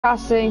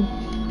Crossing.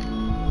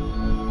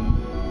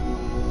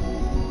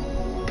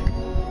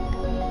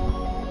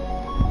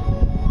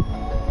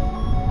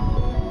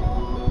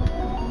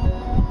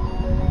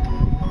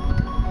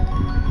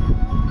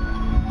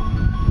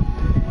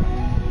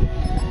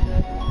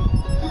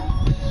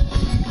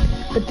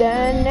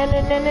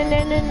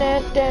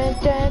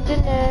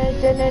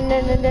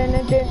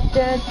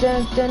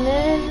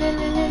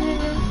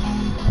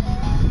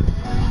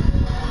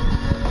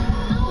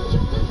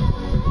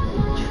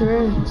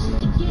 True.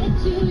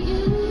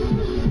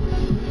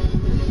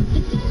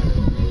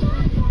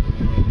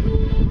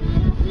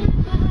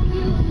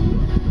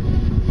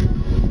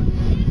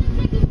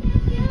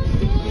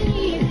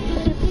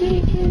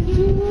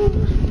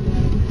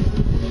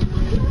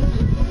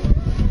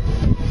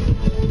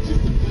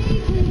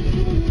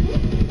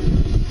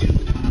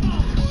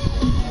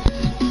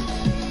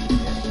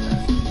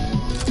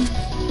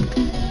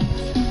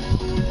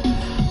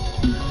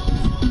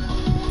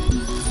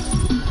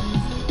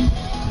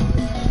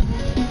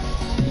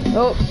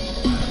 Oh,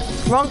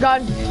 wrong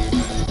gun.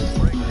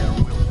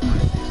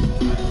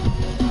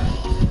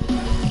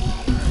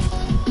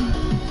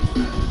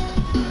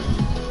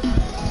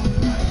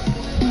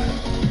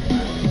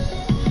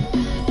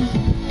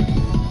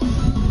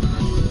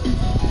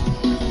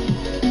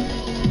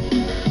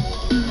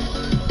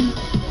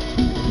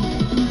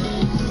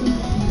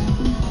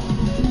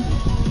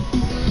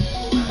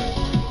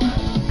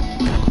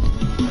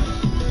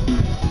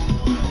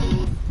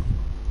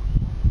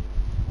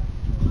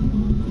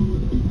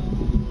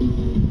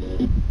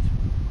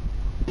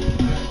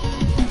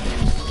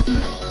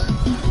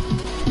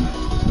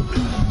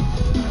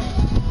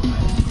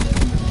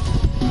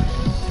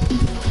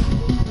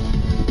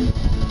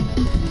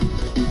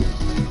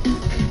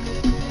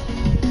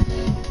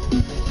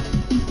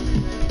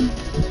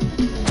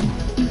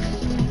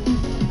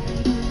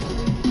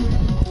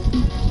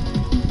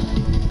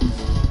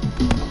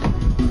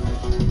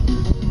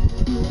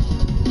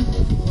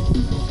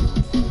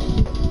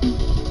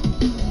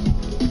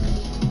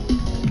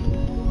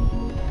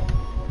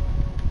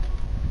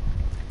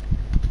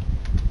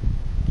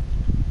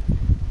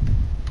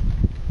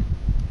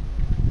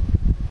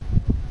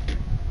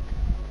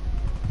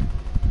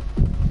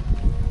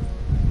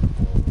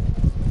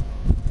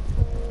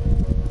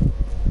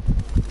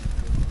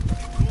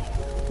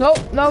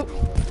 Nope, nope,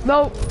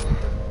 nope.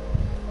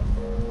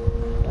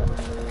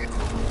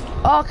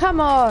 Oh, come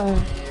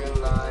on.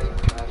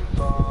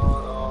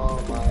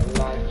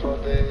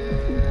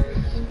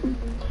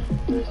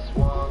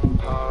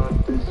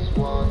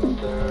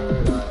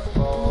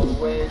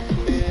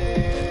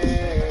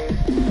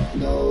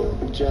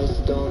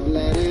 Just don't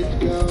let it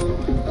go.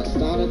 I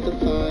started the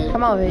fight.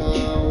 Come on,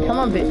 bitch. Come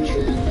on, bitch.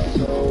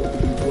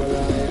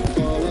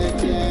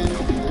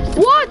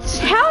 What?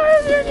 How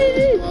did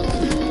it?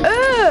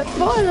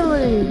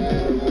 Finally.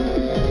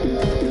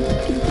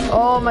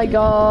 Oh my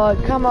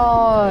god. Come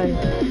on.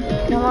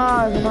 Come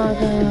on, come on,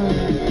 come on.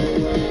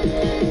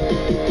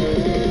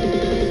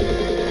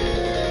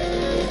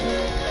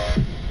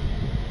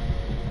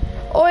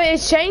 Oh, it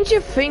changed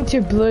your thing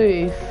to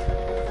blue.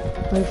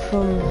 Like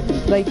from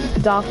like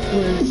dark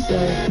blue, so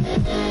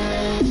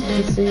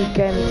you see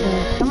game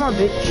attack. Come on,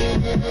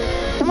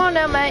 bitch. Come on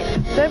now, mate.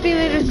 Don't be a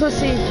little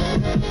pussy.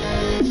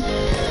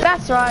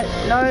 That's right.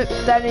 Nope,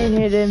 that didn't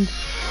hit him.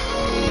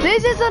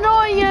 This is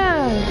annoying you.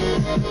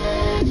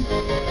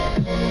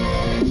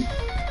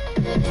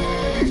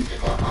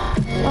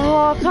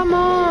 Oh, come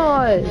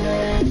on.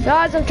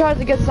 Guys, I'm trying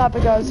to get sniper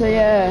goals, so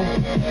yeah.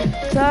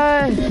 So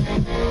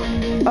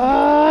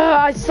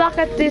I suck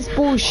at this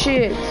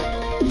bullshit.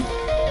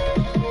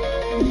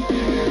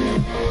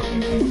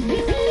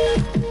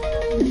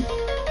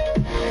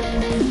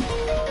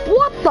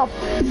 What the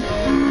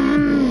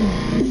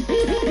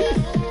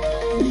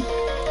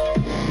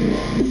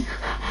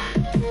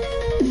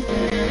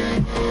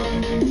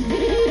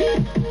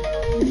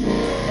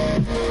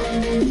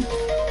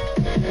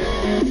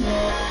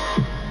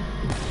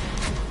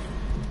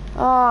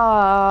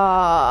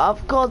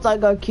of course I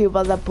got killed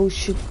by that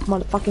bullshit,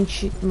 motherfucking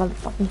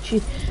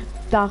shit,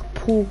 dark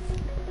pool,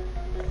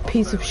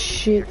 piece of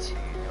shit.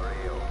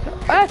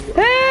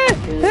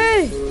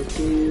 Hey!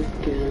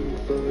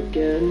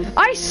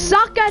 I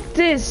suck at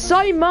this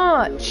so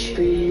much.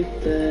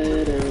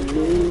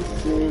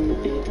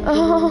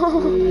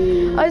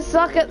 Oh, I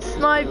suck at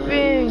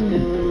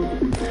sniping.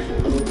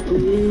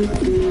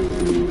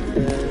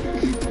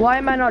 Why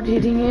am I not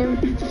hitting him?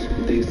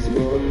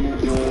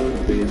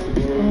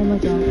 Oh my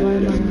god, why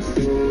am I?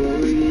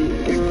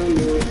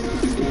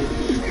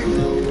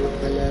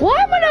 Why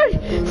am I not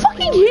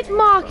fucking hit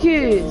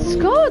markers?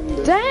 God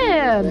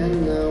damn!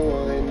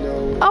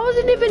 I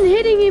wasn't even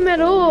hitting him at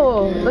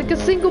all, like a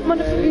single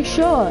motherfucking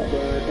shot.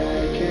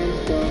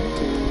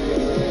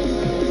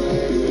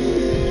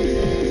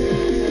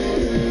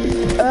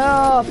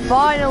 Oh,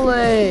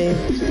 finally!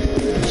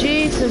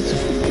 Jesus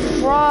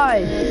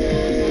Christ!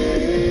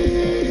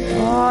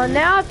 Oh,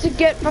 now I have to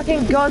get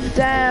fucking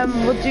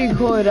goddamn, what do you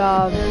call it,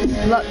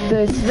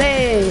 this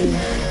thing.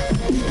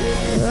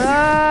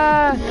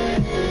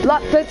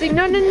 Bloodthirsty.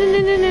 No. No.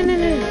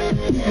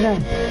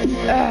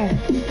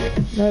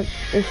 No,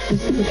 it's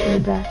just pushing me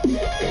back.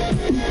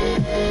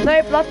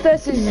 No,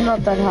 bloodthirsty is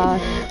not that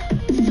hard.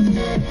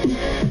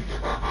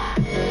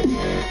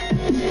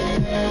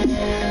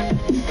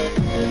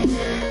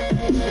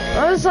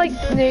 I was like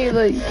need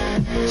like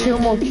 2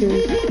 more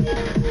kills.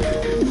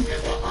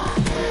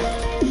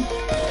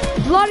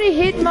 Bloody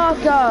hit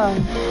marker!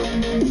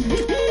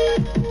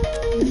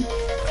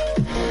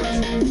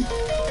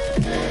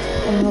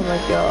 Oh my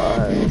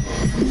god.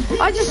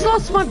 I just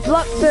lost my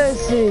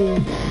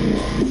bloodthirsty.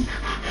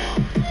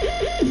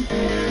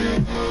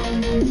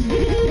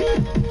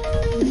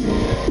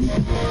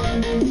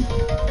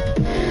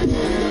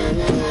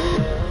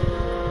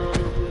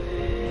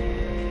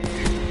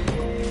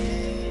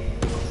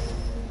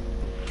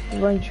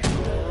 Range.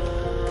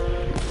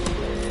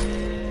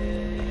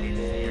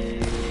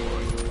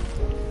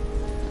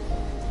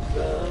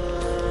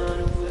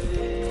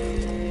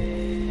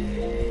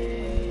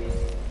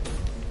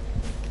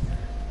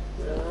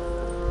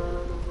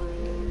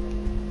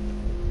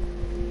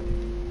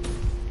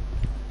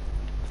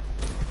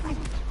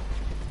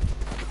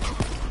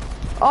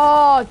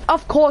 Oh,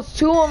 of course,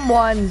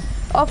 2-on-1.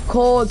 Of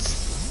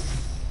course.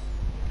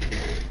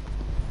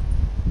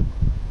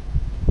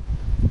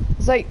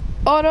 It's like,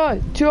 oh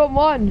no,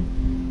 2-on-1.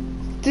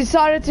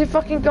 Decided to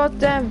fucking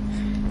goddamn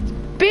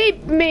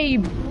beat me,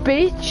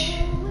 bitch.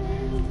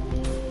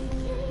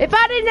 If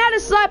I didn't have a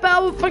sniper, I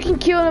would fucking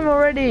kill him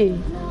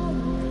already.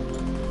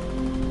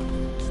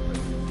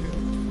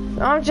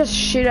 I'm just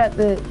shit at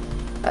that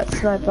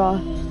sniper.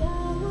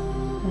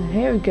 Oh,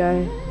 here we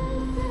go.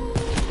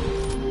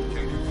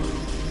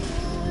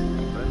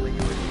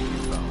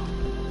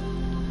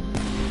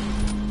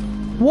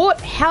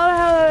 What? How the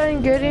hell did I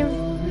didn't get him?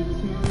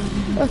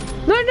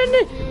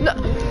 No.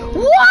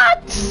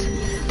 What?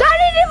 That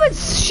didn't even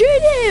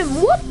shoot him.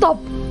 What the?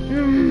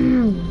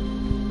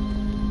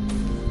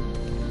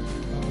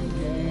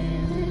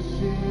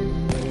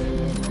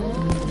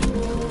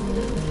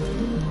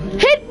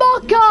 Hit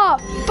marker!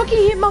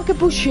 Fucking hit marker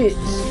bullshit.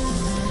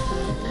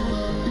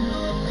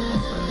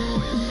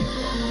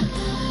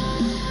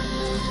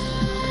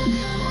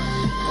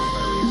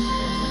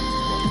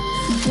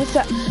 What's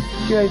that?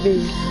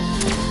 UAV.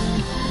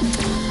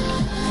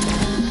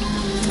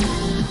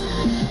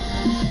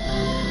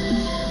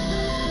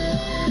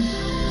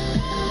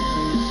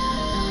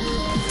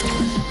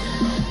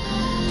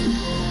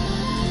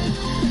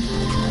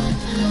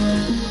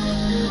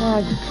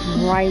 Oh,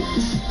 great.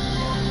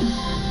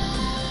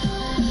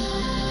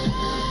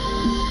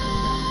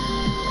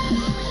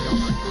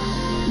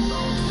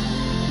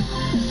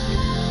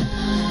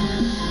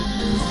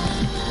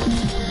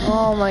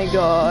 Oh my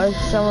god,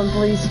 someone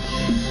please.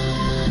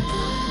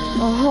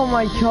 Oh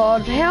my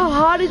god, how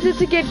hard is it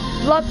to get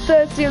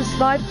bloodthirsty on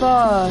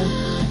sniper?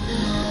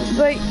 It's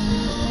like,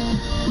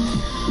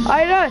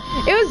 I don't know,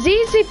 it was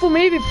easy for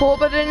me before,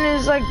 but then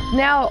it's like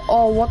now,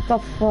 oh what the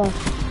fuck.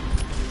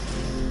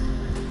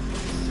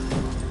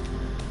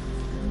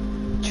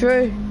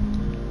 True.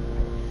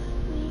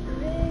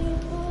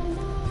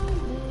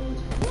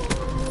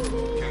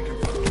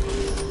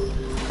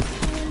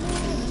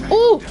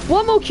 Oh,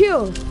 1 more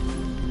kill.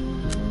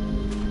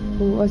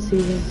 Oh, I see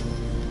this.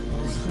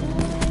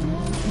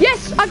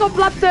 Yes, I got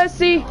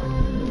bloodthirsty. In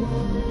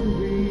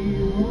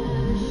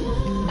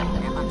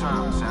the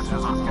town,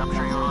 sensors will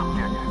capture your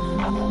objective.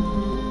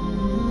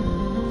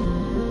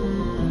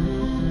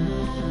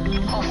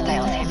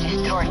 Hostiles have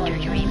destroyed your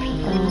UAV.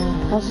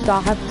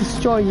 Hostile have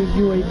destroyed your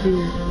UAV.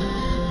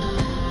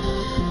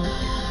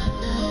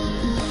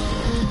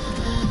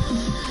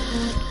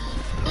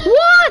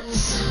 What?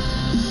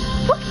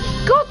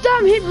 Fucking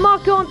goddamn hit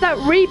marker on that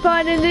Reaper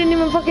and it didn't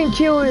even fucking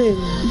kill him.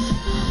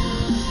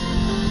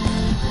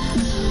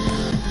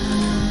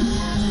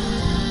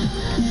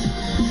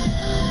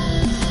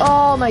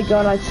 Oh my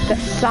god, I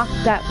suck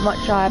that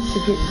much I have to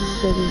get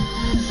steady.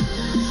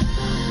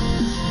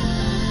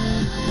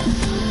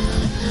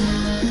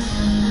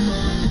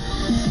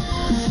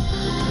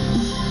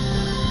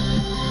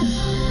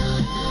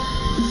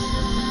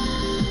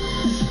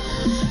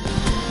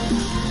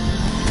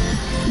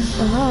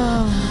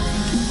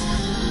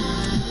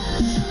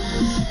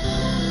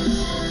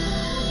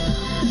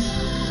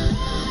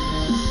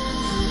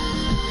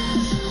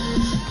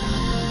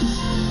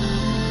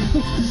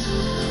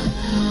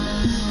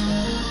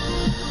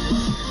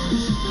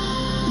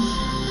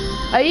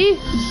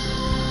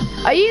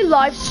 Are you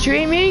live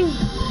streaming?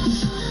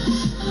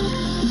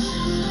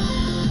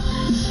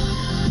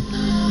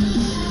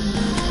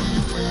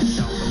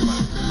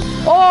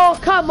 Oh,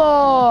 come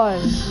on!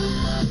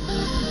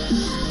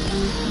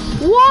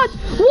 What?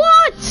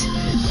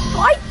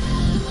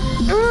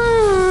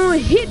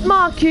 Hit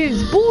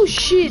markers,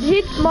 bullshit,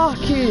 hit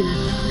markers.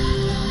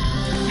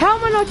 How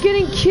am I not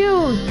getting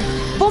killed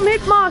from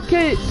hit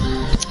markers?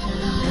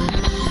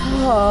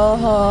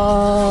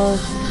 Oh.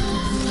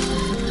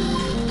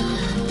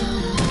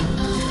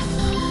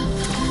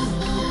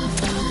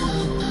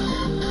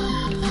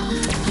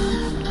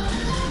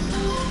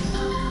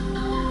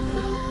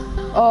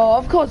 Oh,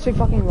 of course we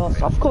fucking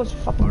lost. Of course we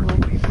fucking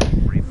lost.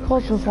 Of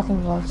course we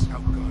fucking lost.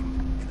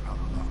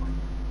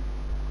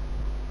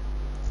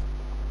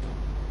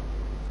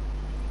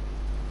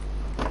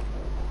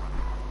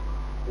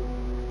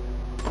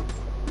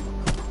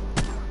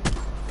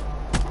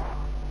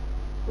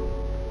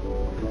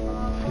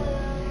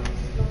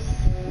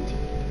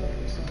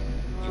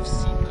 You've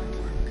seen my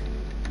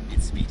work.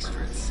 It speaks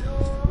for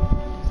itself.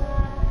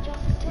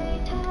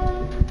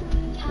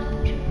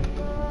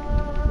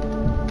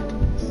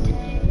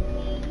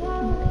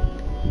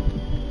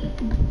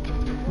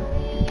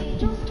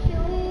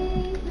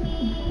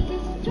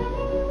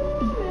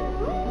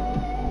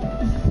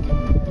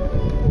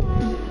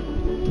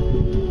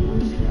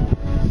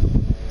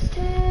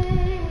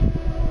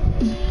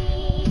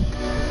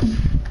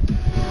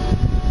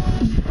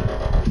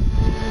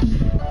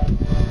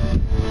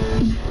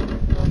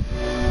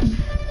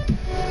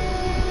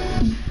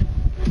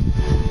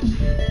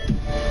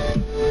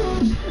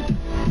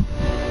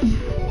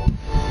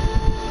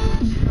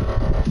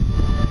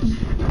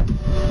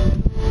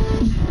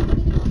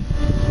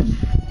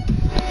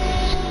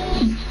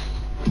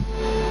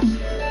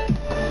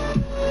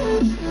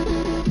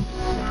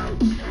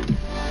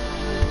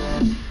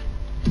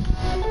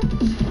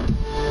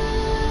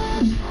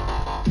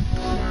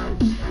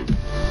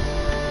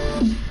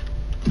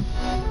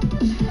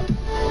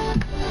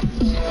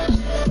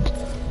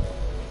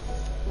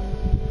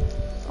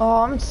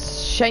 Oh, I'm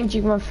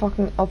changing my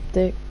fucking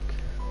optic.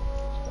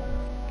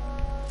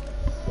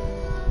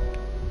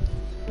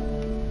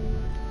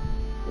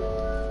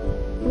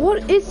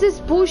 What is this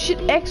bullshit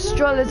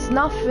extra? That's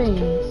nothing.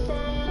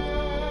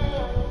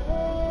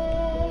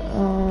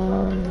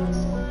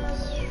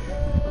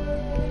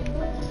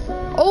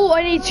 Oh,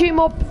 I need 2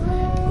 more.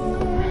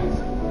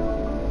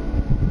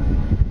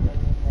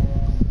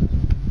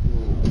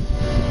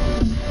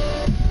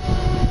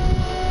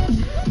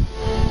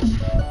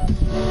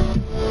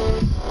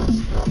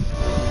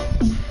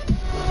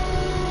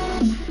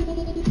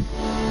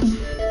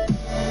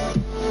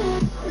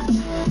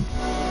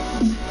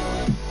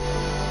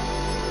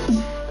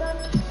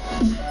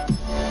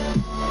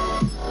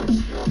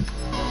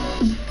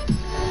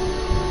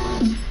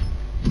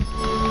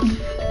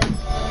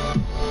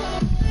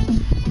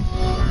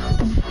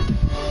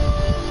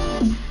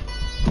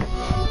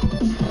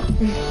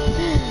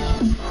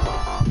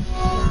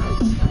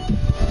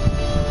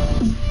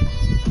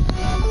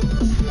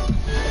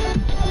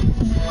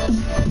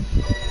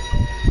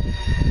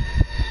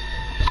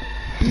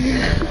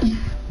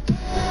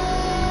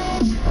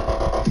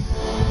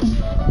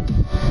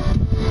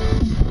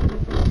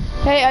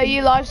 Hey, are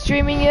you live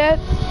streaming yet?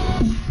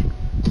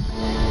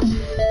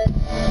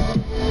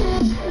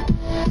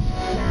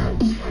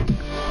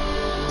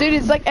 Dude,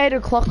 it's like 8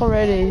 o'clock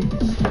already.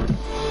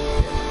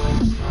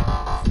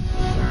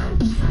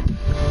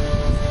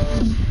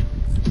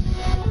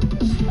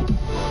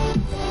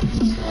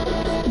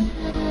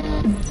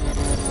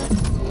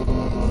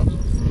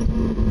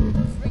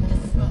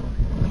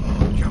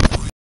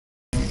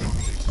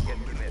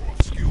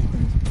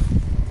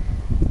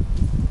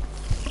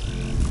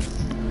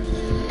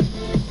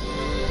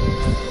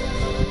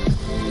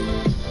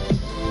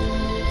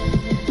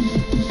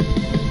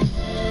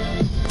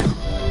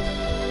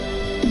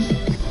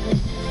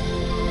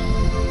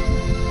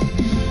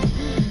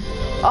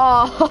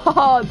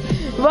 Oh,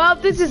 well,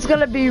 this is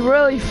gonna be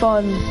really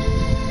fun.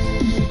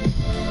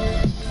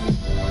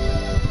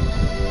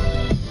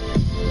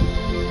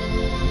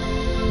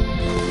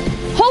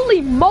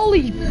 Holy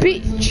moly,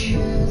 bitch!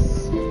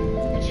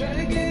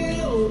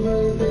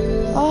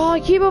 Oh, I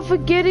keep on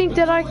forgetting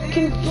that I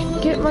can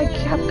get my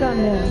cap gun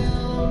now.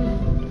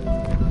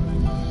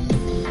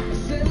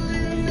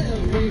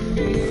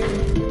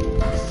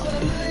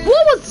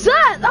 What was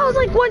that? That was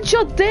like 1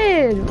 shot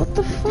dead. What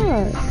the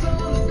fuck?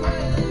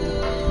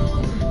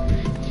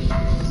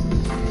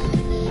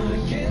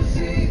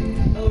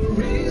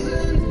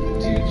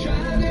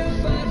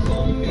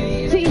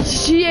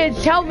 Shit,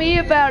 tell me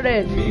about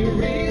it.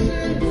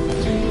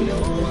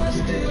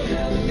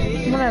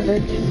 Come on,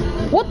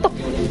 bitch. What the?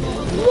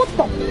 What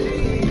the?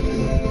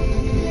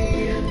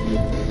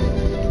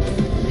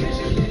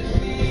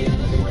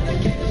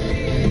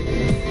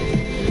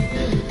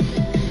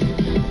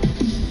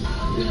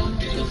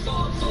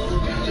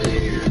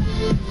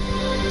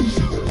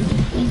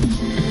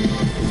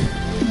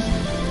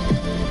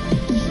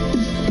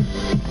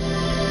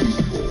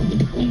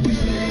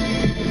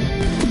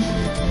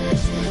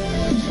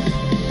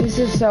 This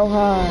is so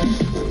hard.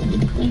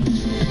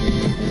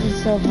 This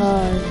is so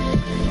hard.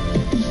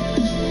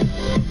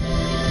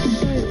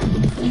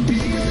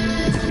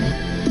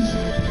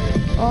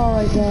 Oh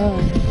my god.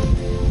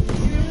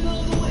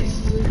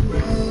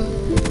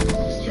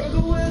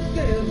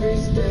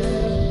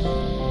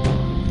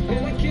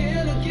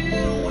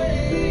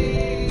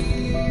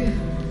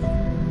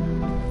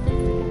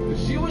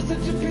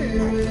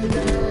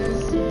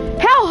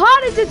 How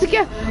hard is it to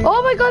get?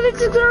 Oh my god,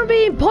 this is gonna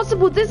be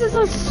impossible. This is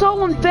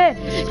so unfair.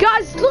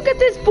 Guys, look at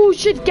this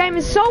bullshit game.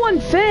 It's so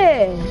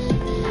unfair.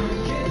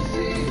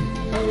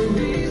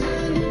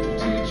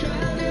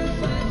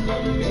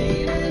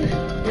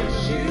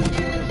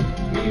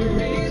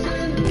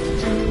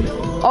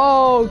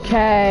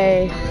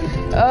 Okay.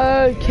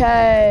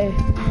 Okay.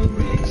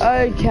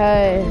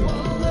 Okay.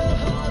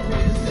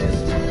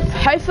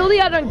 Hopefully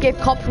I don't get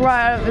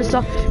copyright over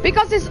stuff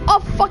because it's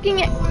off fucking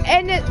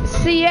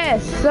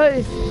NCS,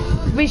 so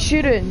we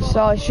shouldn't.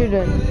 So I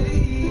shouldn't.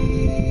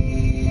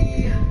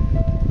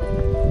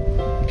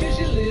 Cause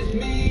you lift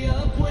me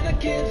up when I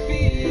can't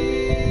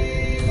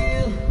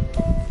feel.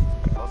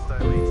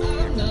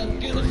 I'm not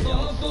gonna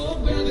fall for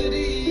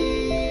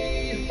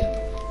gravity.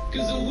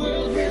 Cause the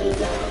world will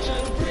down,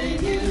 trying to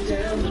bring you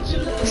down, but you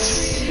love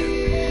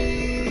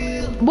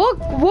me.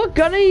 What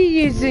gun are you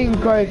using,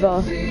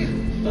 Grover?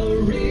 A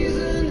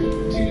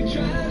reason to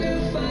try to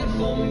fight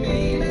for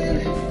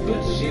meaning,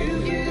 but you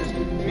give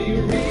me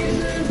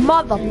reason.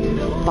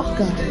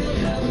 Motherfucker.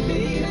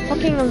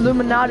 Fucking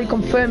Illuminati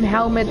confirmed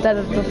helmet that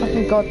the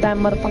fucking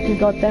goddamn motherfucking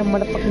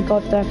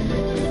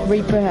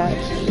Reaper hat.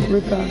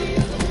 Reaper.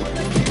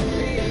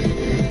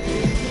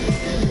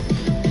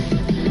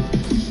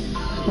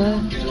 Huh?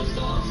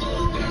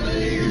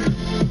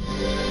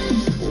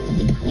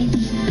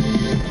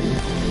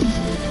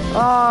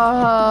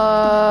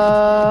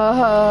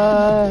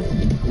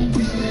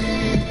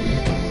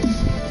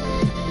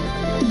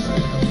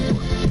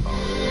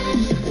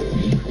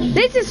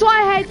 This is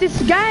why I hate this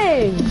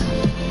game.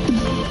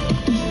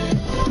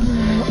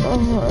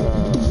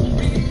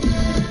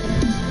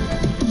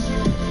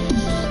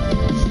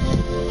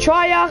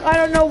 Triarch, I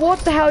don't know what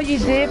the hell you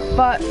did,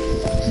 but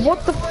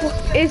what the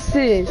fuck is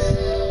this?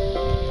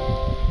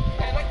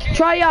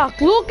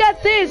 Triarch, look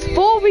at this,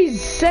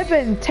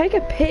 4v7, take a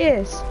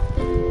piss.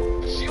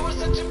 She was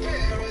such a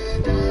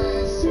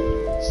paradise,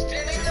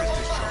 standing there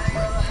for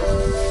miles.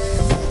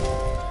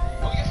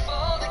 Will you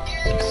fall to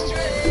give me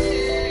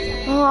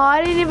strength? Oh,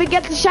 I didn't even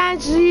get the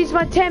chance to use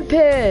my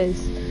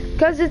tempers.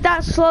 Because it's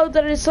that slow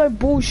that it's so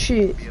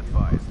bullshit. Be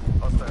advised,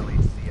 hostile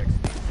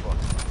HCXD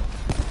spotted.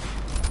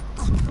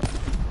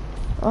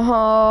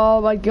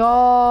 Oh my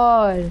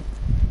god.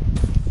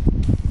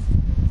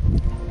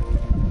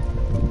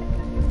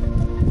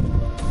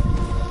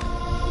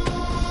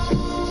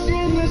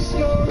 In the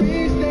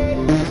stories that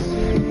we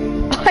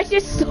see, I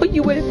just saw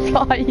you went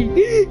flying.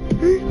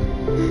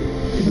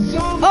 so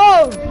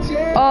Oh!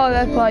 Oh,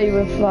 that's why you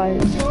went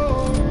flying.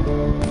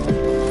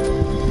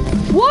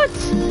 What?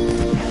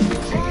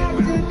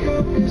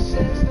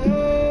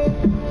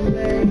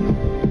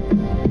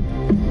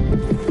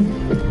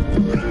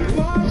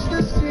 watch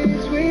the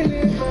scenes we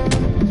live on.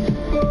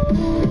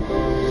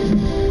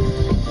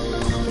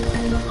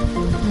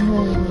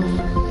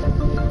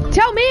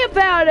 Tell me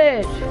about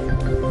it.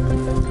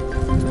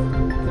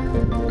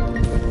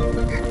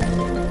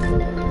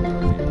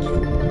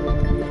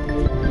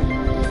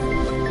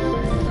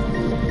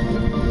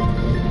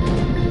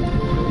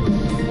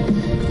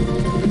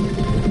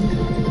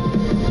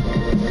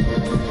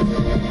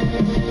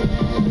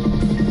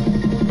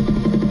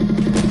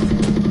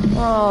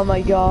 Oh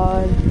my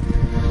god.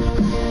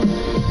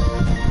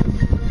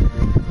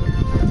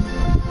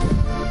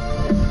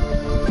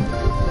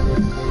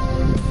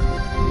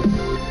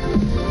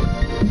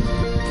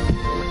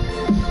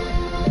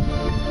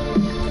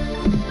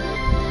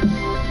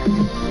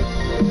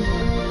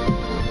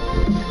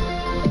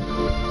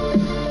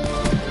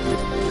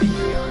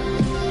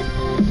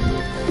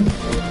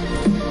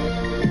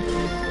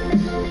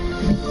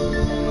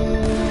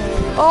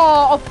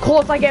 Oh, of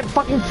course I get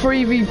fucking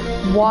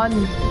 3v1.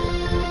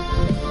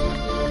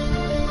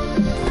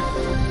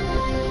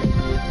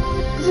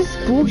 This is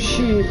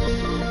bullshit.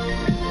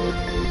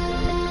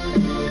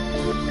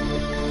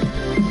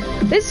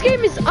 This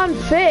game is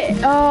unfair.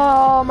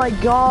 Oh my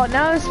god,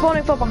 now I'm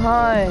spawning from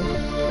behind.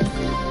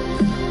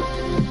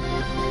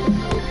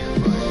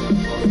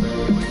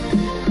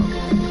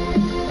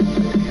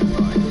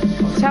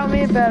 Tell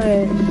me about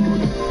it.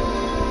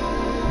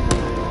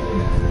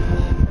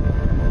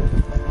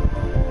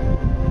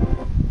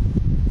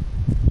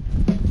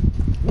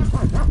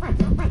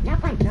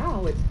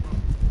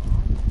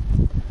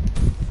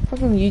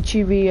 Fucking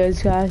YouTube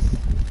videos, guys.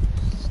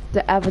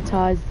 The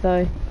advertise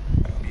though.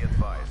 Be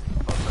advised,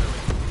 hostile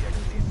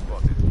HCXD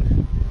spotted.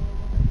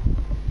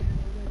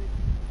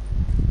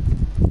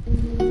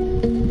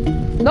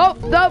 Nope,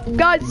 nope,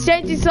 guys,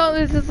 changing song.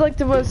 This is like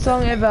the worst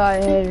song ever.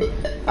 I hate it.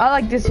 I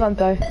like this one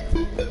though.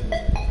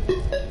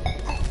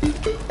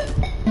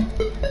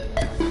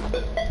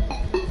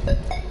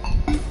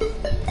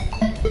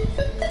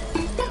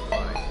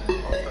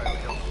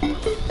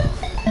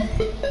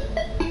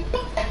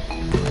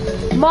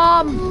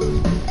 Mom!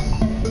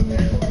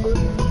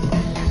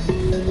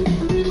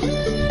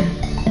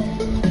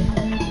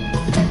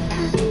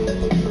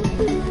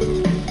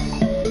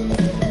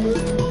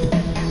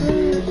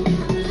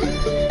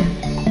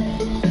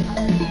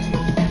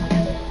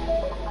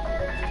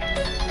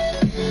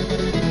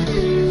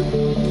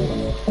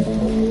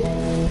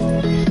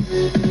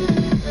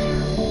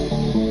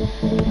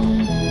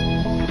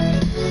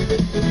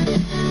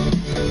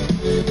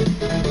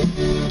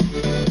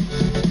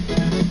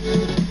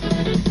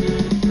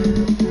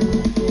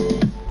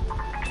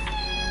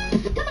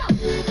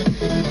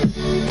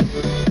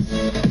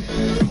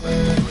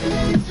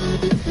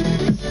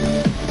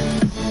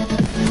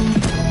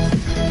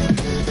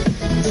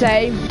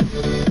 same.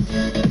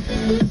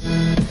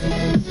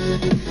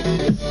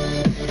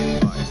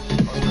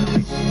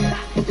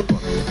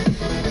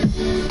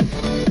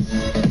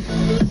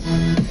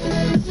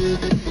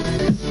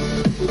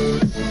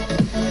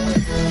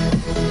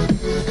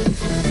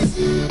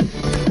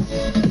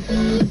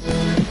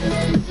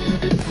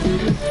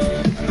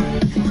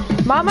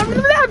 Mama,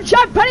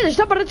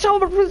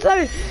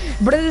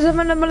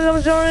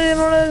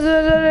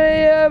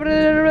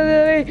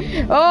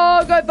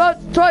 oh, go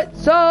but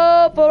twice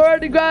up for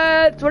 20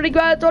 grand, 20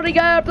 grand, 20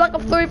 grand, block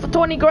of 3 for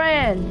 20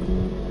 grand.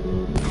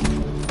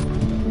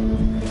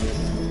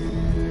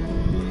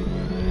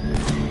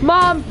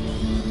 Mom.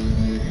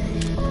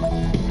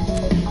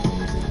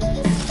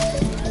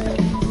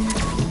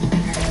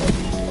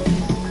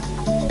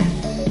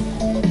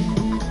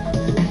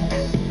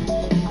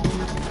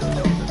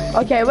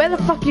 Okay, where the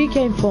fuck you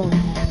came from?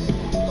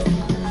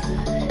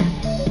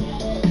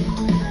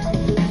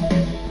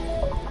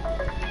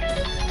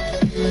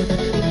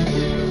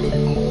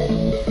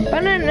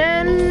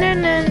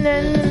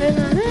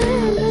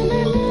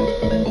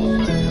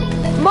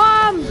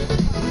 Mom!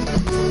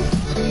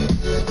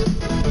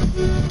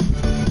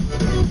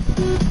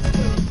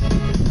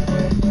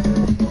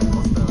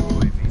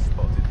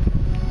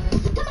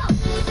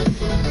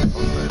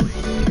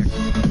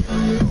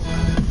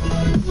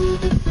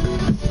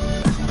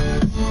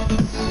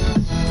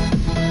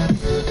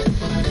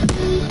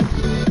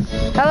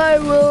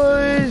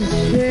 Hello,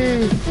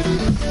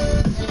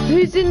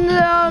 who's in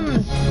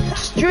the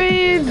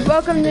stream?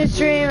 Welcome to the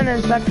stream, and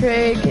it's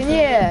Patrick, and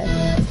yeah,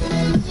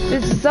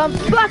 this is some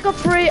Black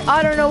Ops 3.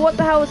 I don't know what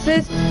the hell this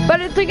is,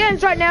 but it's the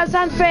games right now. It's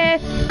unfair.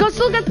 Cause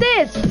look at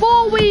this,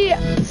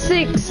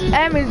 4v6,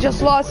 and we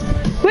just lost.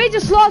 We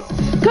just lost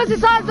because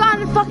it's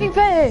fucking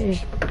fair.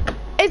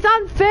 It's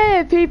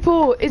unfair,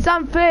 people. It's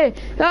unfair.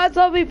 Guys,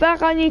 I'll be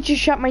back. I need to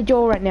shut my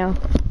door right now.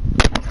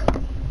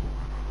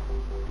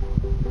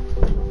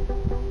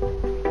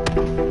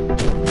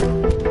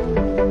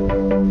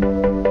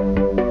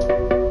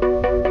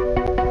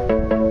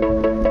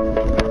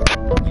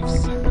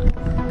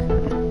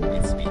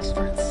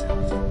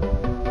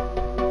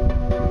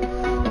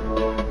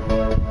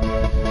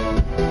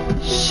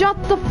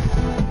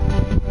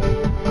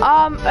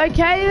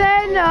 Okay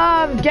then,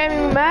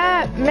 Gaming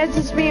Matt,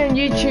 message me on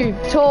YouTube,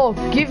 talk,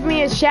 give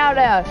me a shout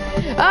out.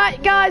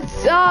 Alright guys,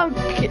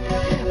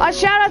 a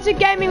shout out to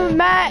Gaming with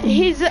Matt,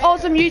 he's an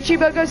awesome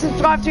YouTuber, go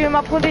subscribe to him,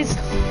 I'll put his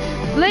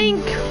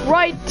link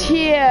right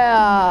here,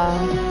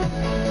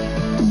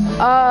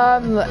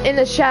 in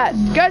the chat.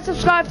 Go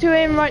subscribe to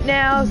him right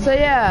now, so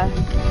yeah,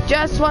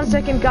 just 1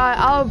 second guy,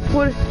 I'll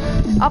put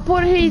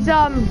his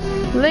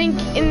link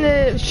in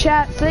the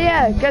chat, so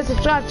yeah, go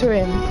subscribe to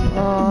him.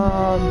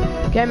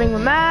 Gaming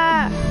with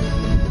Matt.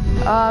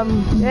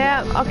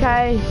 Yeah,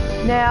 okay.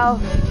 Now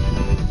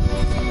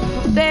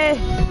there,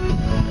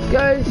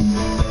 go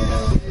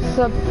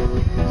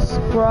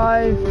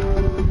subscribe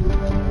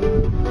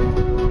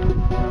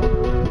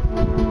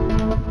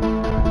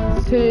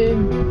to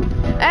him.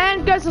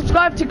 And go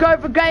subscribe to Go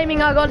for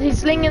Gaming. I got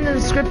his link in the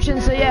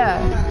description, so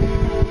yeah.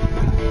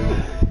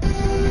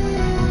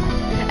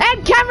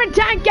 And Cameron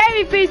Tank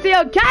Gaming PC,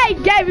 okay,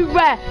 Gaming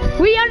Rare.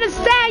 We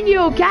understand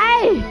you,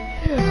 okay?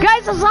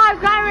 Go subscribe,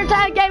 Cameron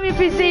Tank Gaming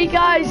PC,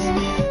 guys.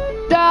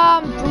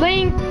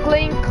 Link,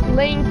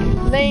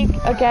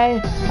 okay.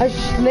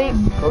 Link.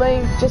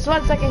 Just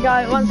 1 second,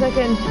 guys, 1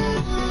 second.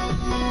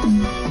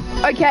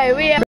 Okay,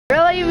 we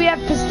have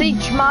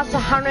Prestige Master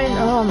 100.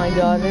 Oh my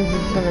god, this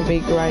is gonna be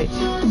great.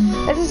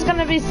 This is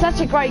gonna be such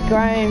a great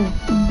game.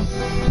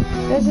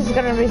 This is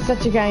gonna be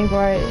such a great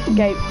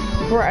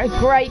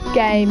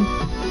game.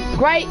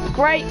 Great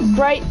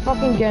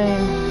fucking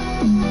game.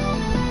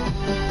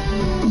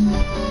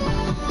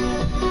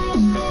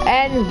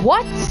 And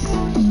what?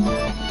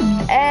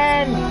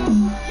 And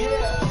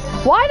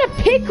why the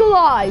pickle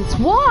eyes?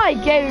 Why,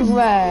 Gaming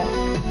Rare?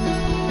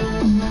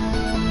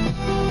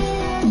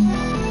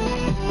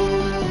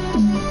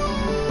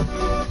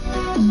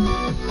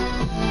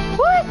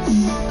 What?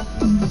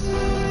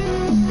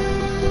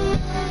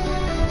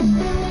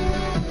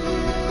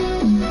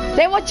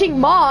 They're watching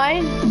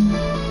mine.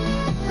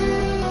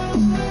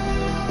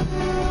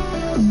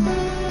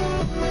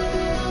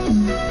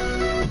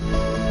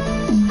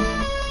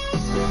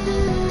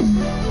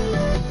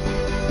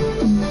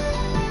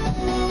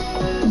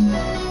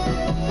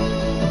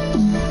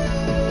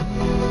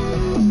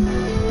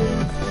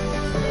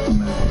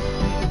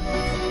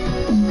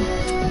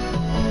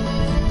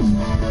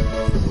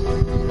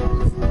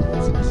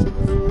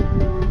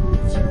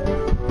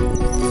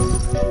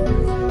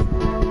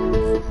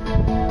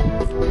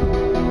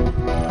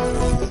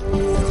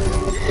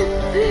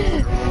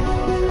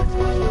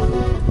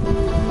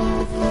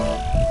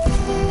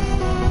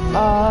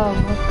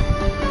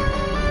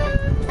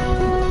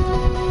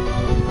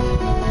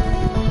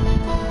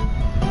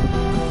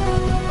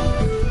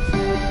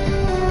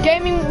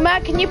 Gaming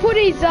Matt, can you put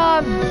his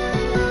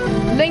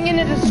link in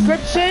the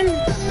description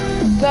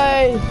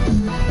so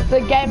the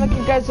gamer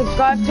can go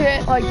subscribe to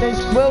it, like those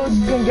Wills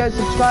can go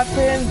subscribe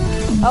to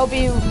him. I'll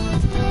be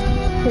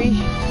fully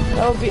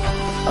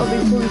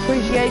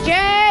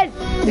appreciated.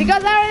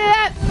 Because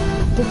that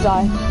to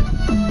die.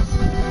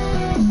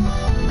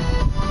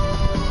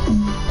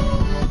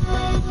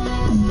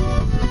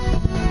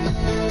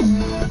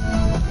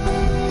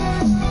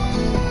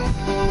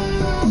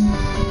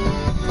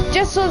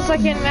 Just 1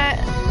 second, man.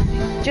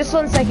 Just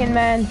 1 second,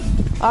 man.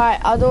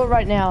 Alright, I'll do it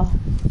right now.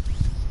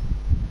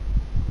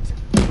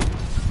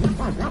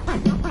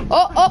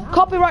 Oh,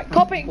 copyright.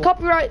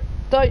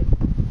 Don't.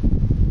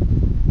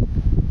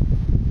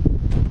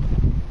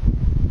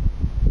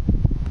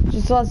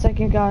 Just 1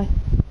 second, guy.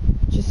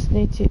 Just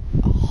need to.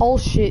 Whole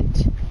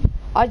shit.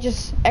 I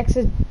just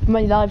exited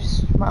my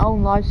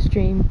own live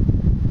stream.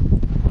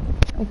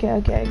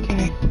 Okay.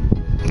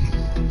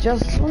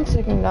 Just 1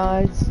 second,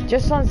 guys.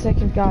 Just 1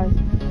 second, guys.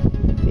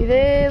 Be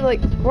there,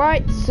 like,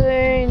 right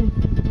soon.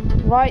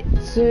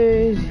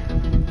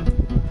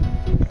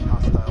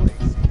 Hostile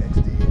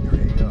ACXD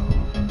in your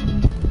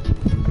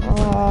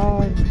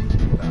AO.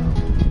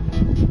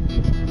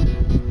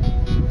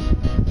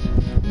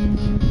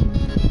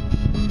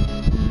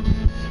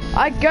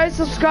 I go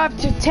subscribe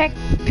to Tech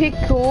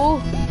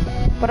Pickle,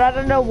 but I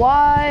don't know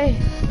why.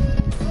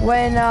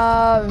 When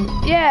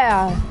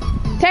yeah,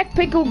 Tech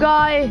Pickle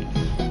guy,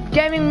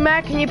 Gaming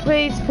Mac, can you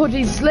please put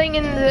his link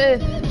in the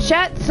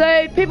chat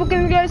so people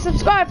can go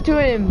subscribe to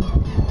him?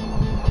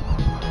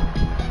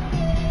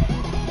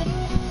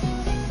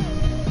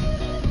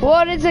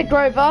 What is it,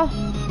 Grover?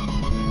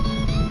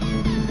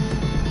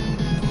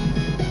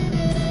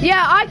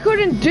 Yeah, I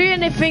couldn't do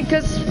anything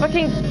because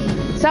fucking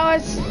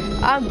someone's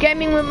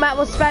Gaming with Matt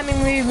was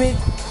spamming me with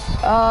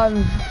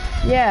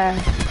yeah.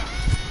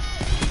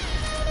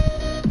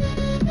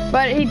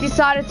 But he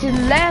decided to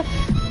left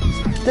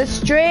the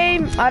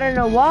stream. I don't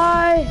know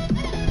why.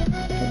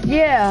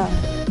 Yeah,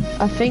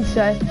 I think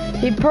so.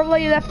 He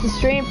probably left the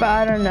stream, but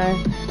I don't know.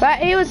 But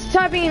he was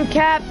typing in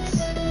caps,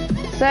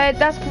 so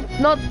that's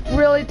not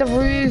really the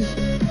rules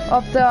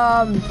of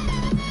the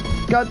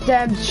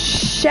goddamn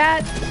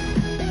chat.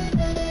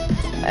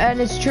 And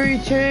it's true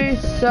too,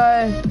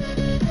 so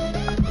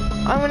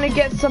I'm gonna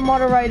get some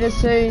moderators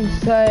soon,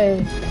 so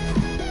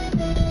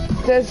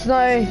there's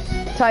no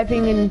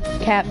typing in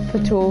cap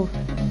at all.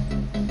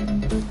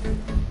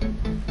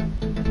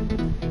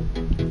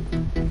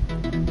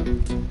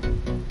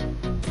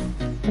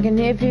 I can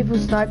hear people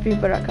sniping,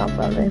 but I can't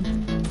find them.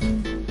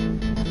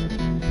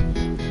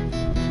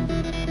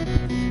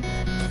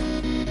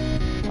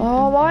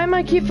 Oh, why am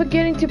I keep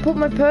forgetting to put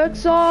my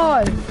perks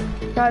on?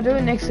 No, I'll do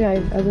it next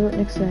game. I'll do it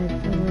next game.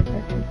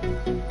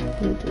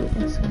 I'll do it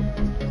next game.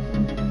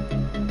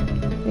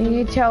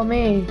 You tell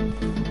me.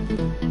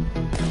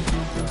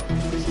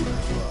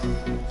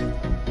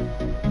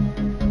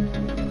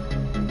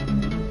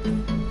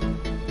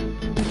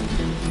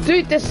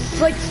 Dude, this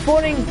is like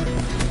spawning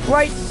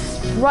right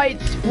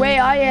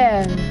where I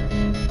am.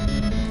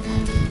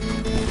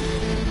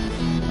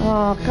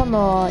 Oh, come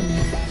on.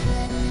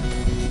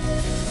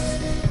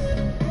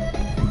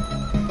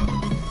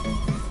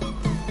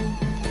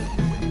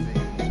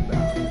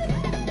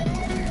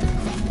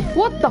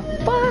 What the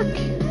fuck?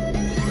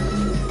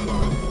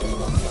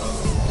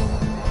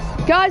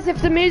 Guys,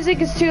 if the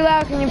music is too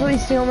loud, can you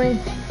please tell me?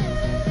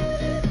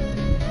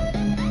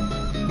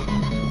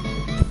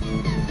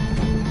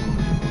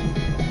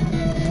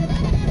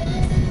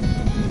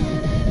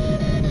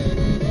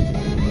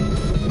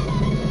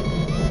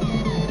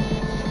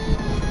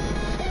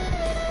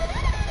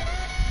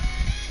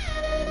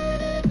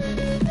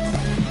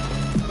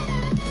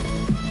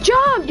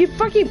 Jump, you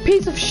fucking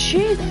piece of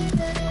shit!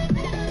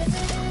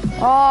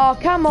 Oh,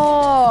 come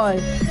on!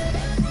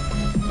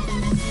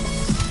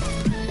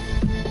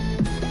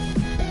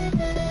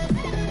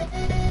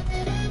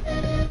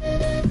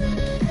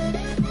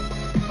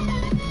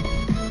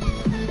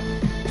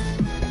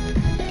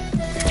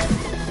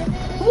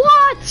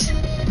 What?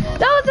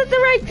 That wasn't the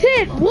right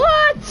hit!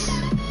 What?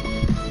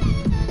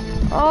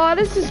 Oh,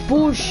 this is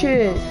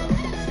bullshit.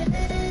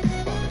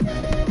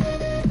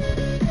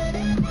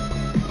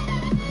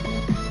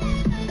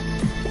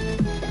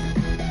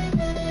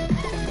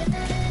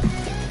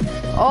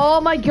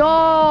 Oh my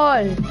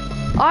god!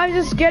 I'm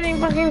just getting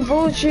fucking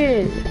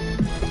bullshit.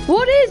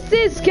 What is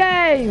this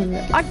game?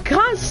 I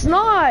can't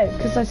snipe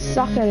because I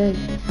suck at it.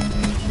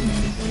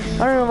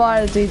 I don't know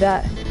why I do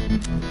that.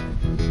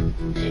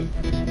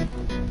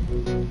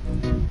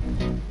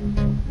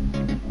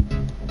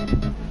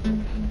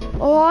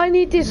 Oh, I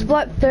need this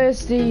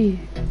bloodthirsty.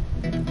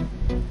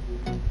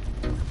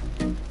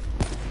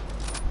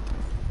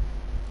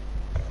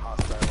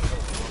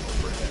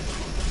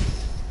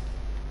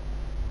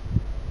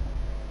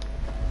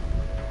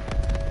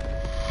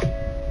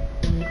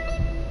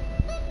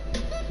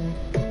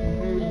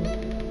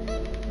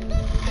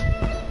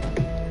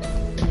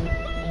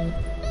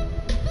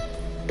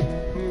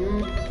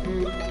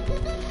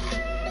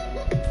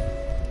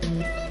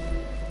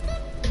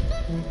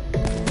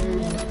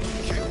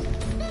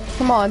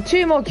 Come on,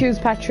 2 more kills,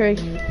 Patrick.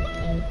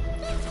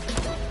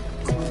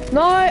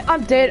 No,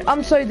 I'm dead.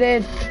 I'm so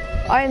dead.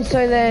 I am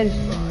so dead.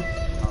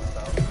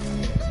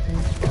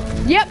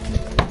 Yep.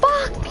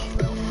 Fuck.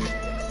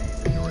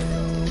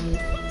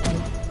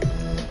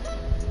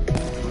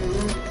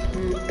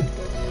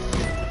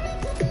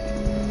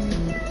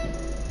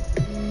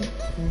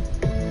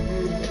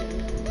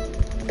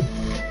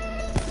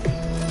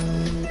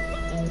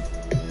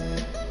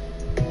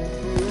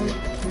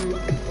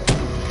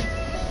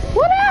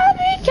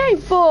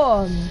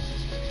 on?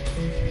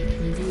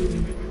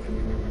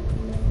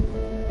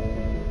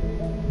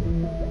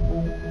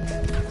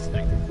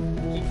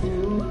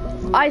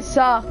 I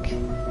suck.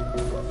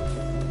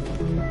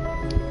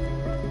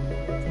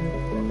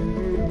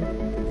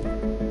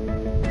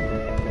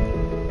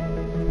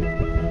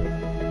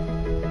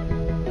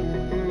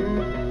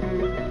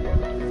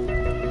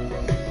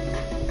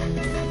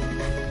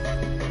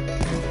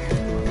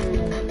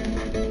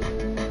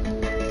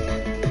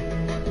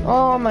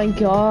 Oh my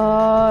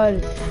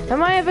god.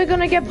 Am I ever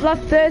gonna get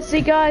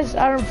bloodthirsty, guys?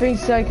 I don't think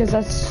so, because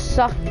I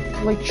suck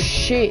like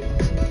shit.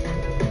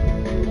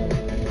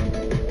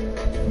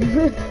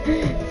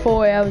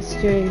 4 hours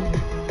stream.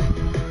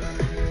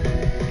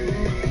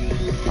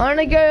 I'm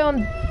gonna go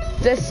on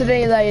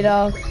Destiny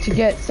later to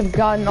get some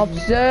gun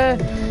observe,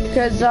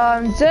 because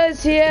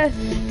Zer's here.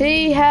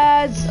 He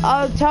has,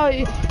 I'll tell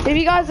you, if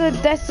you guys are a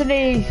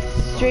Destiny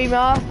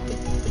streamer,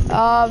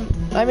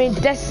 I mean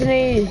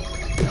Destiny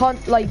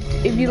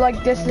if you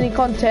like Destiny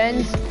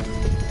content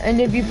and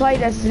if you play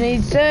Destiny,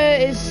 Zer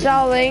is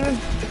selling,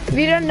 if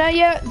you don't know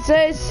yet,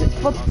 Zer is,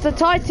 for the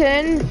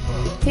Titan,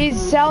 he's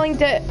selling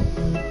the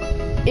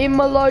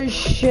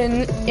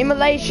Immolation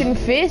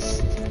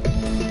Fist.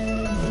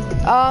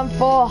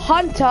 For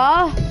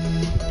Hunter,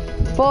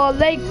 for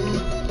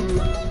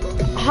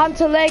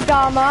Hunter leg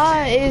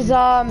armor is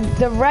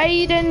the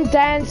Raiden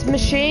Dance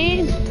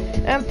Machine,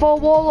 and for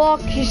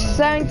Warlock he's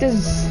selling the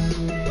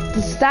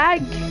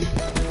Stag.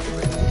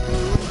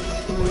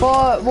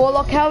 For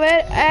Warlock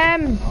helmet,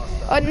 an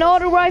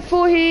auto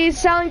rifle, he's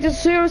selling the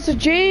Surus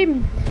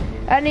Regime,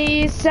 and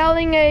he's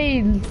selling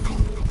a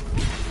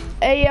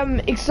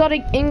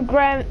exotic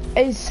engram,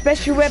 a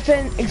special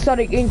weapon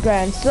exotic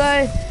engram.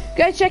 So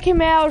go check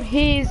him out.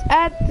 He's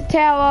at the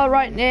tower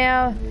right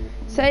now.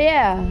 So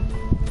yeah.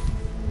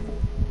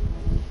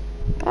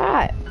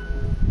 Alright.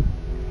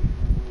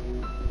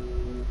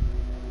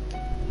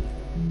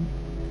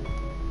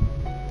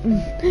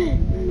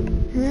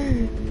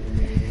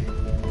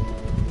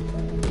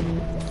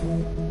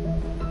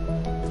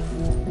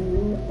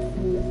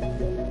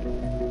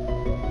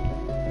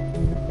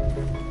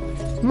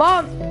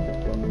 Mom!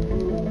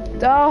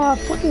 Oh,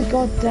 fucking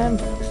goddamn.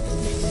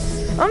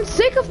 I'm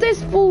sick of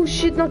this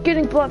bullshit not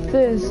getting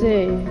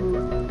bloodthirsty.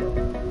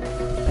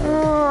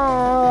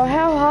 Oh,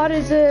 how hard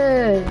is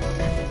it?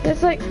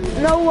 There's like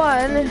no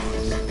one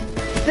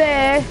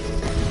there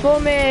for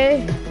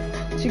me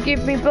to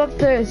give me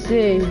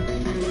bloodthirsty.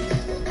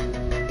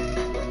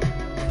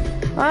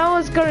 I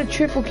almost got a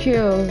triple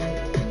kill.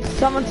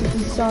 Someone to the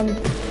sun.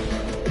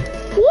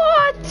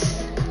 What?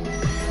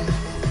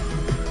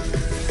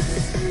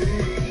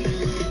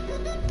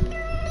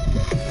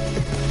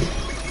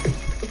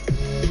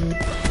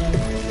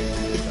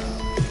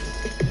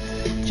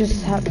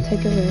 Just have to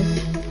take a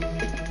risk.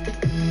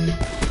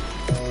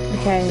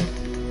 Okay.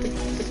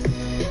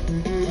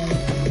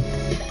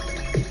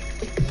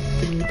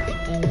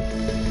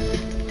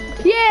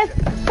 Yeah,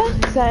 fuck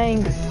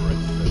thanks.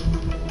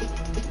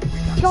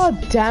 God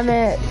damn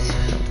it.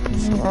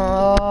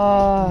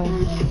 Oh.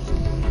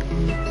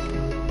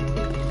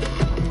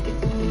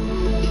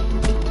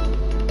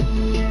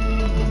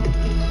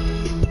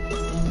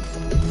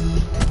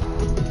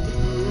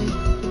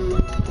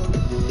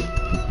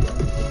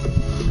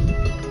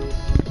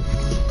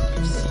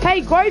 Hey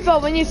Grover,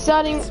 when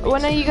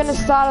are you gonna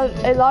start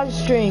a live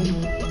stream?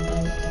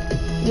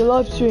 Your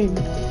live stream.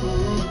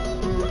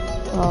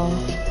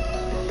 Oh.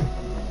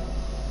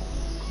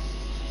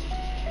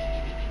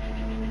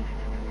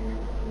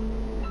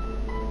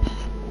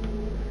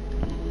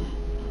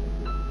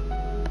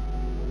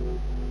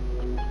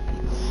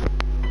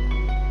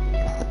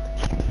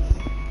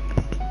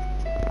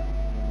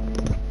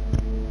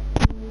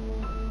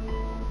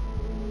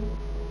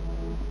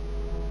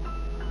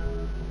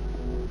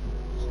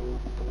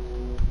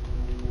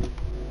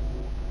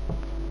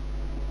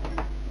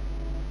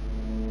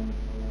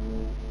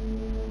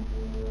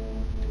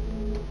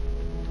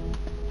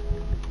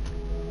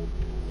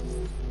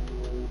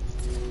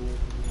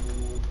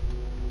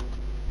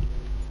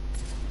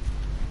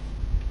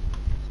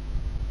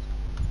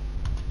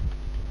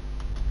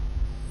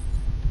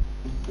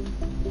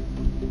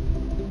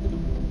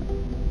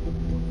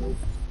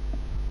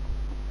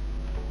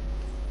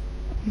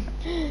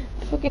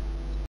 Fucking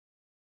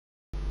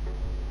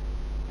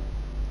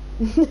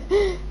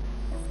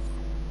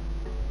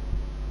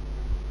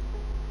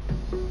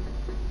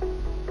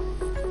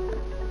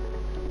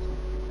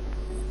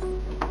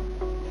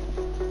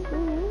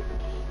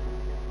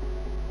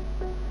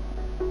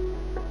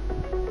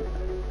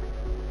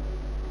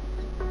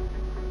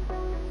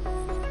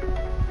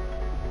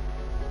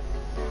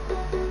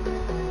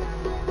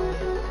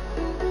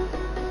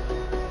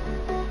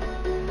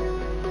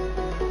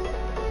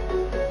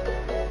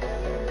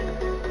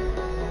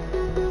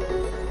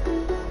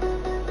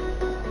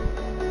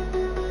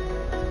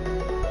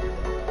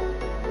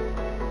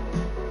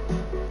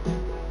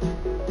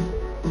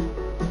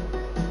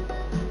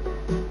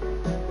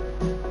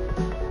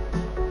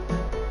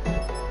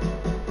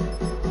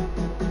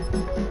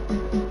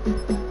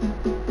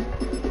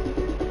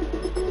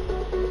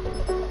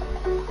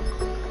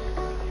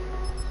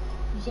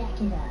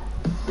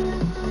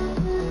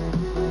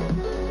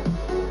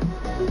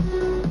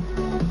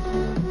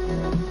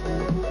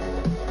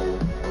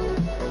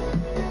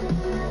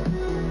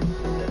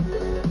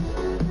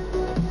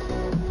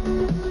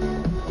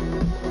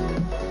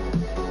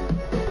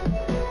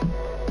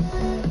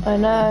I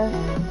know.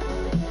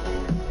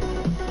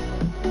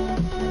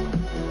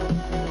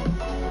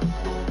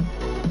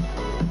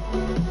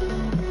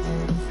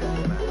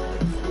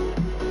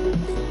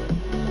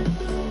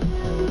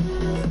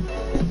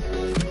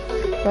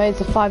 Wait,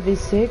 it's a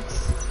 5v6.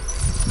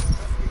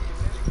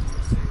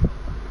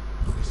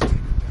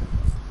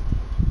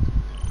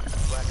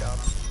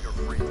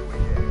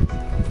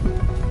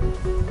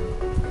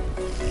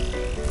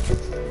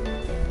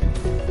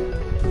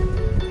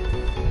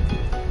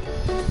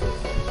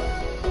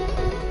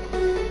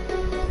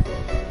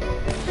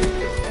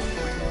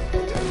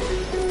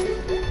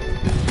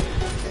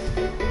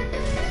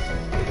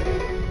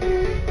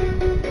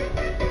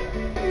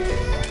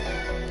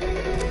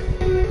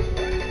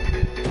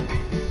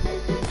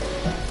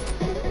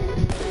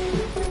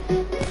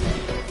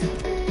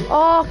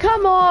 Oh,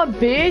 come on,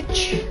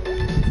 bitch.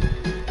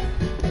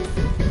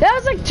 There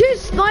was like 2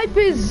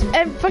 snipers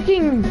and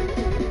fucking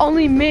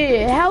only me.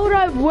 How would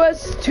I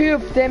worst 2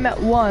 of them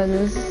at once?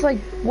 It's just like,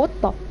 what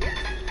the?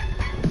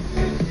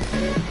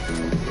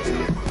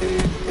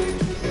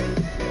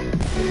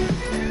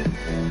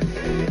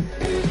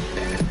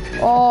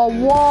 Oh,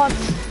 what?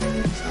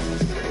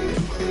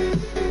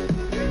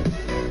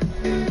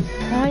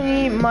 I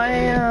need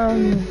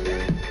my,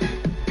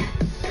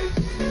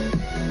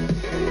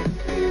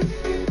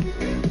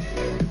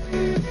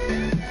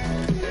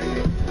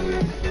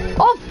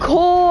 Of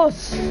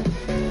course!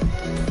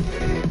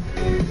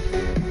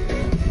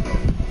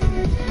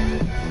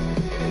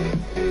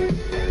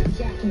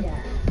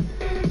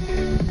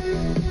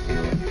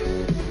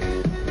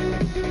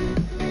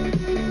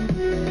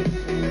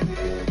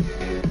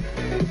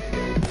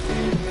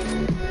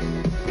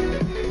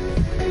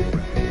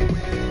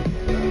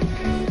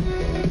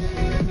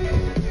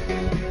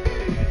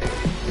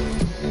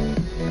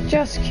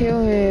 Just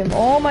kill him.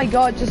 Oh my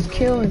god, just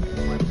kill him.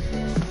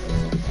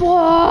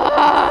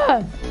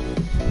 What?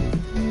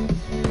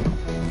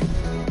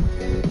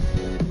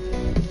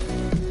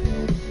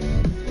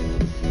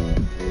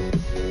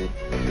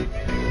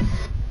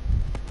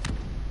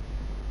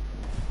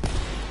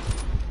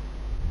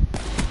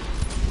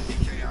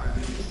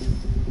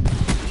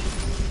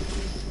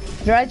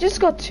 I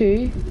just got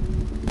 2.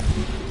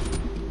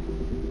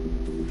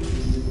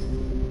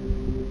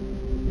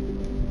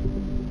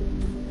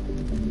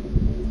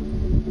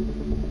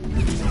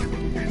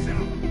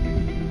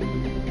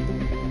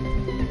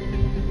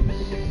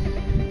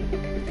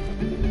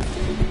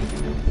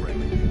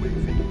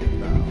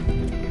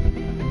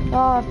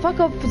 Oh, fuck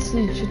off for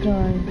Sleecher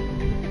time.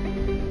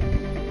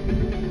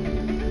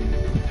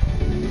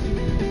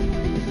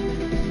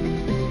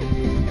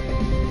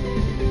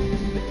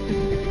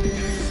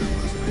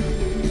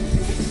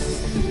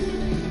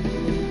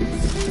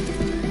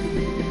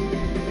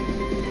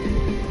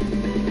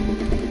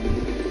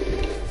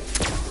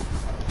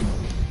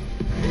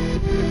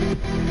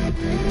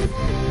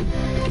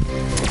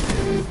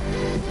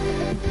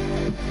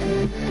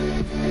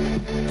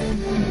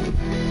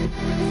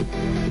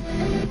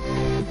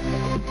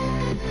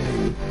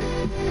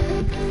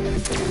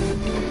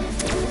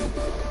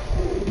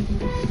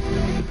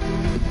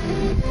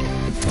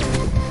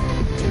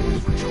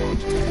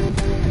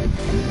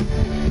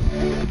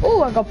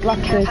 Oh, I got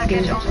blacklisted.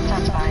 Package on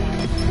standby.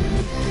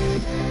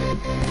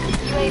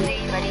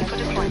 UAV ready for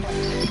deployment.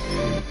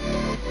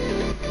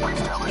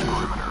 Establish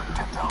perimeter,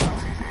 10,000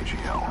 feet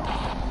AGL.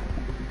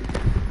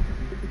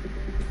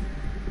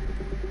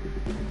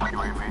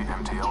 UAV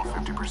MTL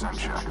 50%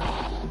 check.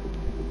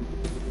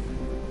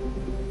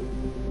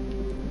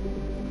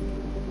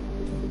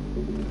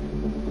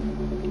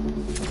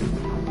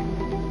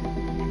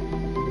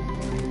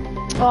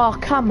 Oh,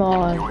 come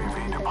on. UAV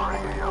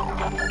departing AO.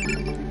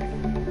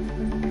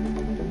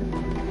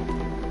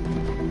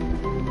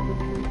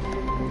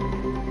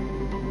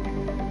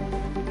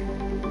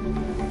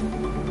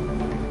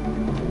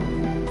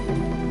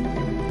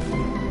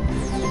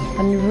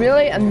 And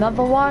really,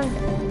 another one?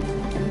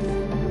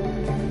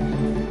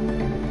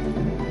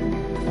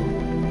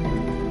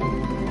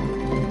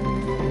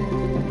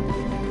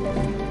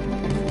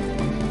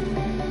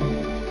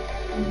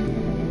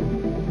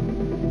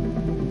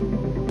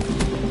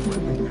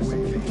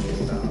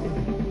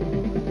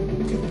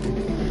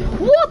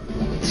 What?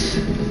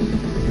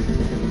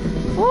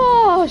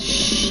 Oh,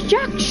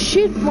 jack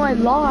shit my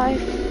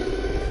life.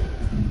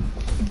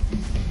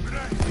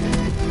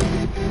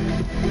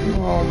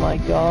 Oh my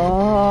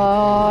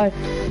god.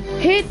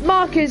 Hit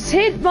markers,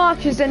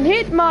 and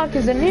hit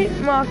markers, and hit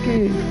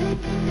markers.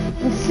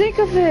 I'm sick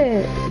of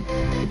it.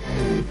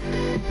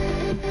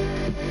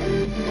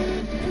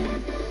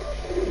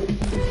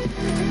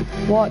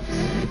 What?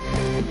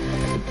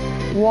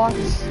 What?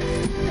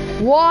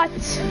 What?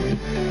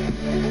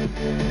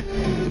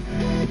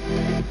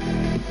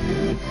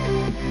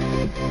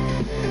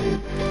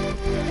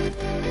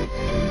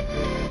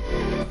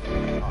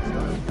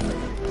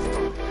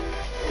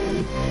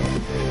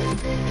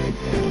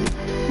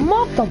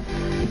 Motherfucker.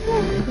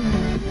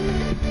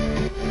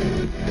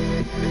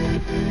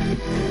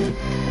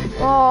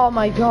 Oh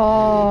my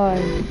god.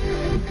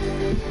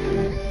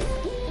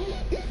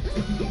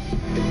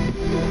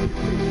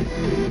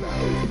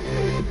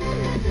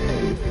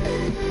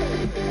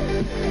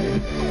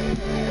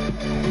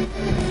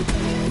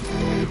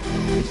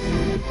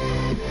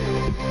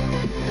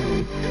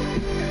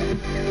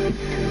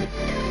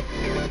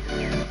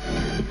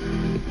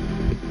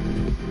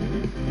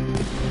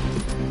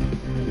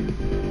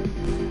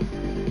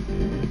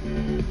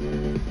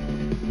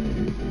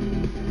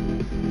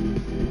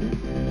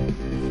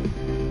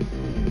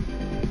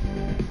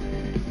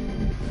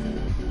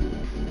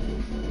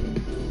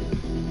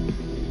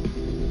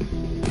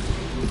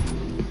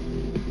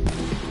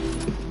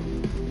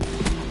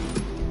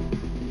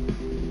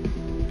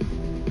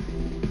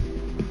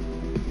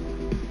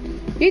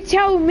 You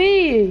tell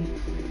me!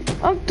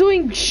 I'm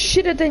doing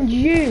shitter than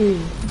you!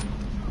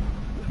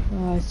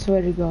 Oh, I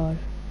swear to God.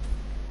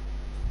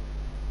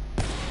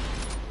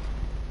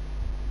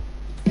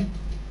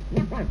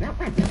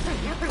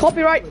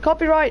 Copyright!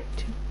 Copyright!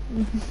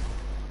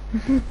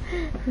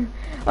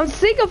 I'm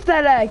sick of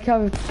that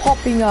echo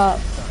popping up.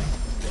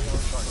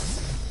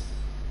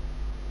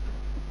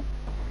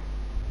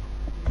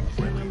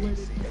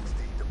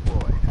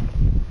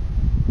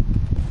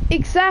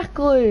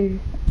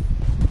 Exactly!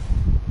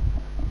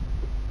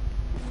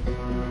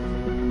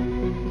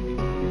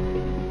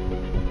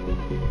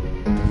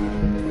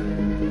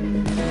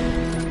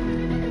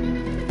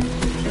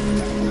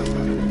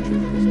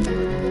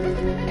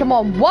 Come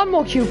on, one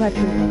more kill,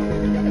 Patrick.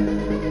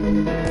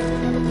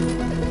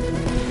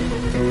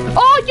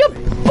 Oh, you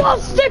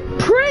bastard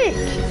prick!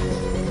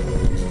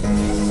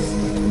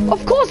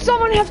 Of course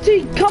someone have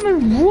to come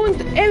and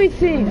ruin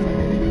everything.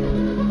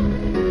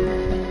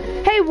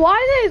 Hey, why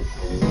did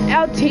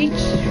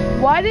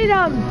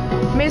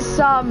Miss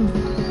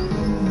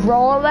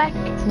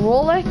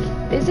Rolek,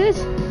 is it?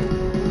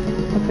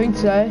 I think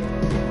so.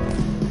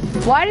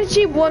 Why did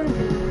she want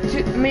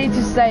me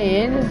to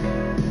stay in?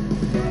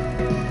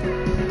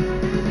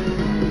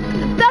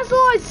 That's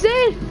all I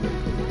said.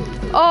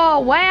 Oh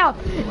wow,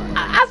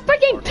 a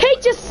freaking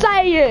teacher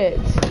say it.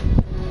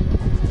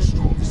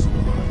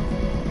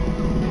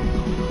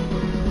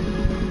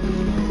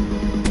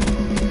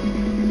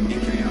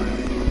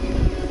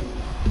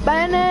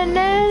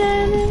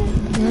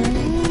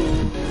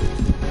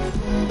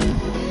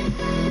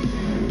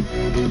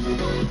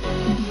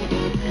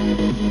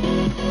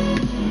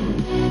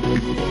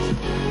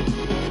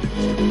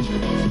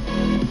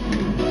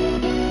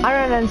 I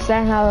don't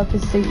understand how a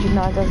procedure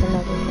now does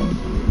everything.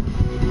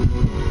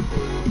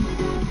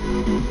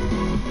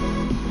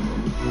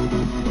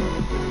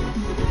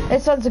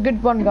 This one's a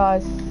good one,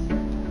 guys.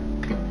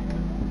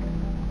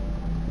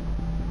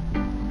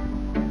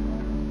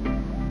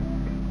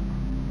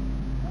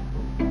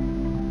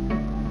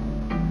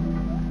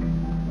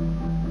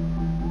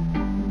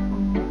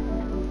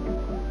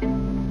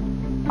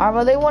 I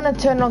really want to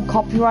turn on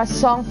copyright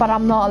song, but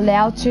I'm not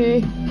allowed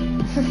to.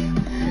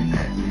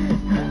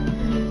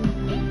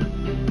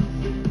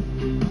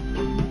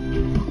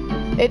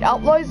 It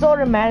uploads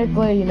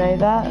automatically, you know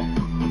that?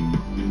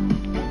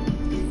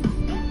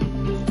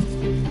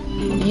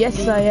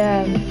 Yes, I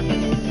am.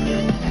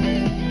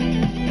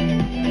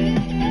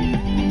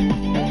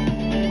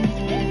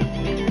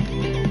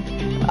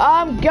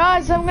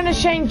 Guys, I'm gonna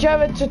change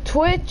over to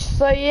Twitch,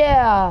 so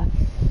yeah.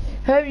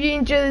 Hope you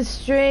enjoy the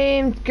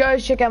stream. Go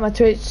check out my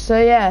Twitch,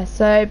 so yeah.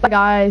 So bye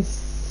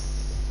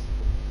guys,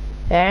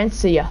 and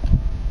see ya.